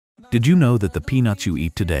Did you know that the peanuts you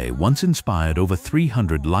eat today once inspired over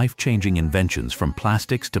 300 life-changing inventions, from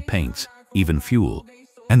plastics to paints, even fuel?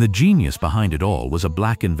 And the genius behind it all was a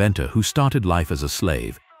black inventor who started life as a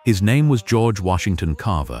slave. His name was George Washington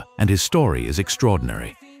Carver, and his story is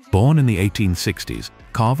extraordinary. Born in the 1860s,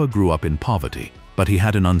 Carver grew up in poverty, but he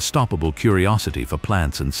had an unstoppable curiosity for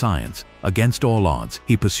plants and science. Against all odds,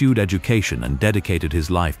 he pursued education and dedicated his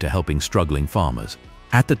life to helping struggling farmers.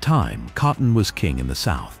 At the time, cotton was king in the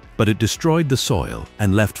South, but it destroyed the soil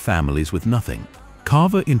and left families with nothing.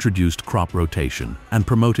 Carver introduced crop rotation and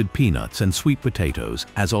promoted peanuts and sweet potatoes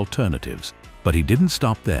as alternatives. But he didn't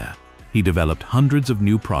stop there. He developed hundreds of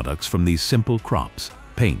new products from these simple crops: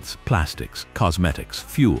 paints, plastics, cosmetics,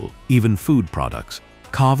 fuel, even food products.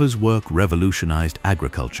 Carver's work revolutionized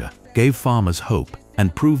agriculture, gave farmers hope,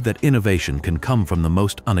 and proved that innovation can come from the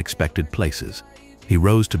most unexpected places. He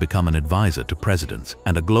rose to become an advisor to presidents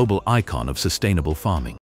and a global icon of sustainable farming.